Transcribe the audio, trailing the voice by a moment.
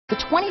The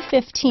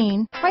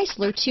 2015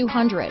 Chrysler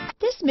 200.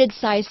 This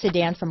midsize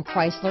sedan from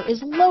Chrysler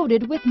is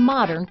loaded with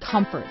modern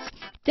comforts.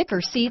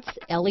 Thicker seats,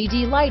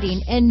 LED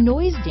lighting, and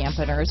noise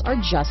dampeners are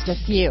just a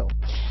few.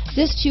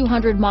 This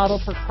 200 model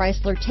for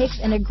Chrysler takes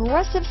an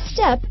aggressive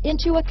step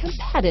into a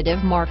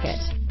competitive market.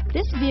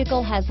 This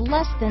vehicle has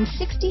less than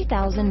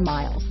 60,000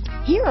 miles.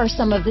 Here are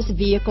some of this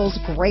vehicle's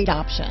great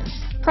options: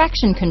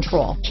 traction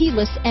control,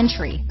 keyless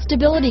entry,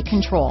 stability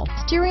control,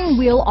 steering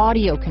wheel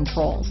audio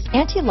controls,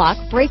 anti-lock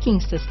braking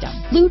system,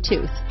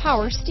 Bluetooth,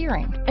 power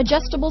steering,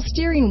 adjustable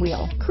steering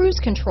wheel, cruise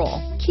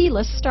control,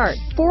 keyless start,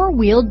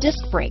 four-wheel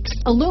disc brakes,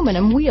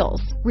 aluminum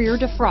wheels, rear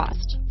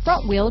defrost,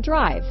 front-wheel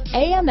drive,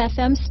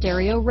 AM/FM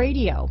stereo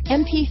radio,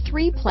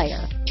 MP3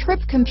 player,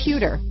 trip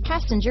computer,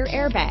 passenger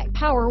airbag,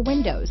 power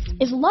windows.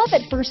 Is love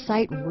at first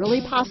sight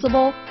really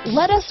possible?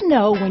 Let us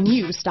know when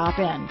you stop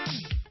in.